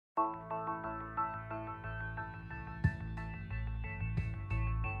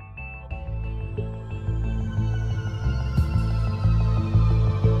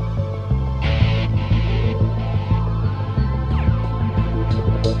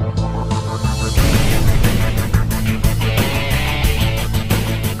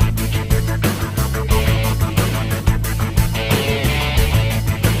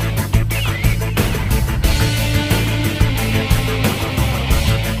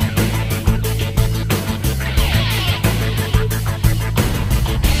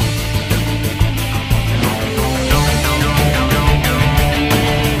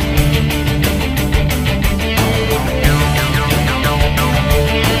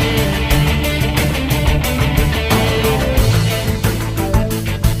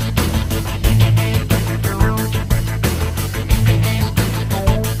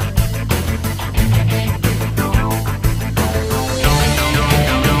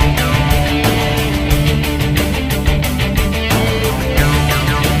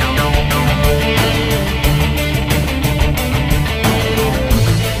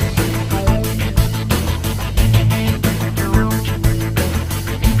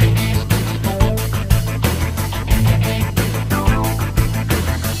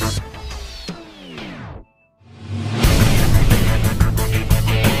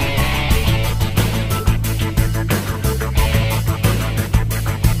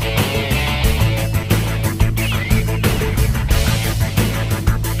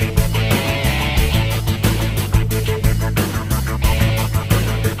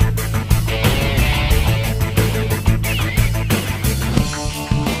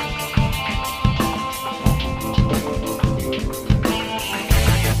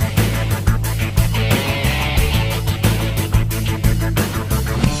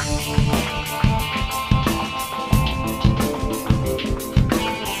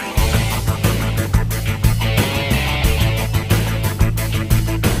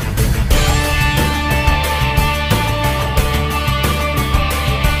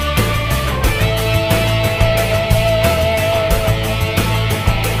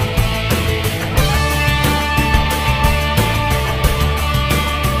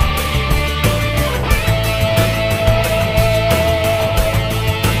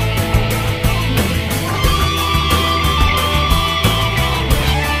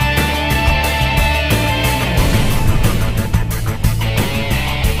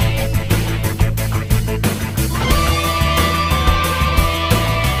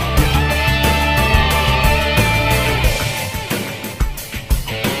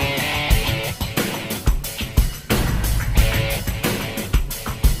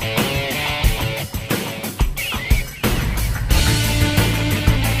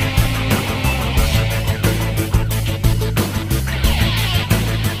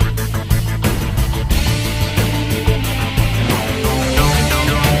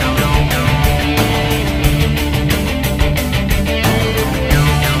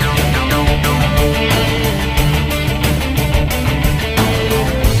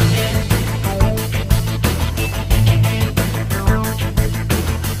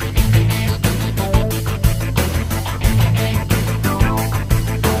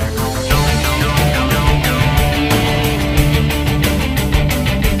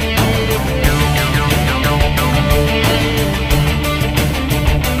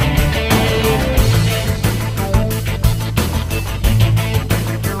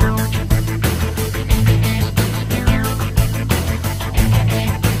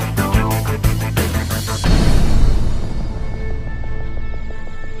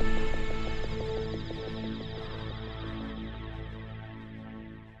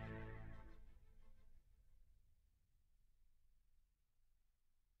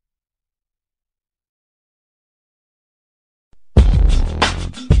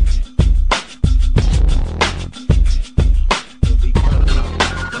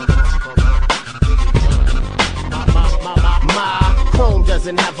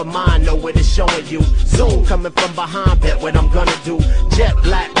doesn't have a mind, know what it's showing you. Zoom coming from behind, bet what I'm gonna do. Jet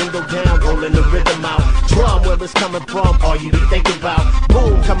black, window down, rolling the rhythm out. Drum where it's coming from, all you be thinking about.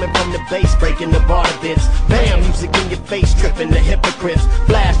 Boom coming from the bass, breaking the border bits. Bam, music in your face, tripping the hypocrites.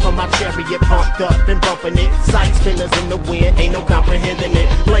 Flash from my chariot, pumped up and bumping it. Sight spinners in the wind, ain't no comprehending it.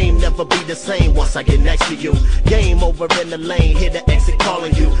 Flame never be the same once I get next to you. Game over in the lane, hear the exit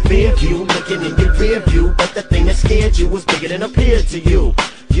calling you. Rear view, looking in your rear view, but the thing that scared you was bigger than appeared to you.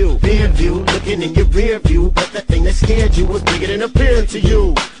 You, rear view, looking in your rear view, but the thing that scared you was bigger than appeared to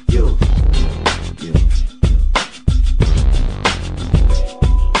you. You.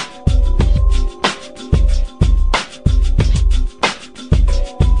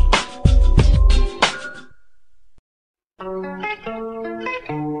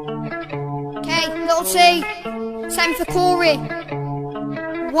 Okay, little T, same for Corey.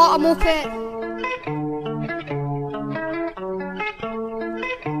 What a muppet.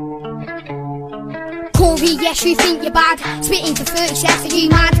 Corey, yes, you think you're bad. Spitting for 30 seconds, are you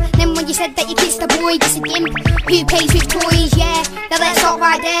mad? Then when you said that you kissed a boy, just a gimp. Who plays with toys, yeah? Now let's stop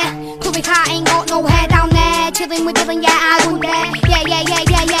right there. Corey Cat ain't got no hair down there. Chilling with Dylan, yeah, I wouldn't dare. Yeah.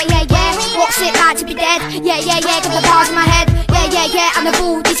 What's it like to be dead? Yeah, got the bars in my head. Yeah, and the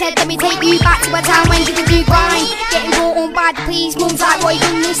fool, he said, let me take you back to a time when you could do grind. Getting brought on by the police, mum's like, what you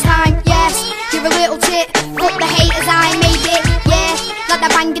done this time? Yes, you're a little tit. Fuck the haters, I made it, yeah. Like the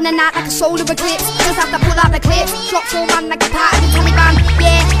bang in the night like a solar eclipse. Just have to pull out the clips. Drop full man like a part of the Taliban.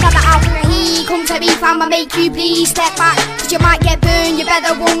 Yeah, like the Alpha he come to me fam, I make you please step back. Cause you might get burned, you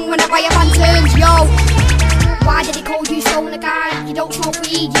better run when the riot van turns, yo. Why did he call you stoner guy? You don't smoke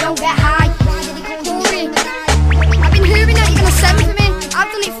weed, you don't get high. Why did he call you stoner guy? I've been hearing that you're gonna send me for me.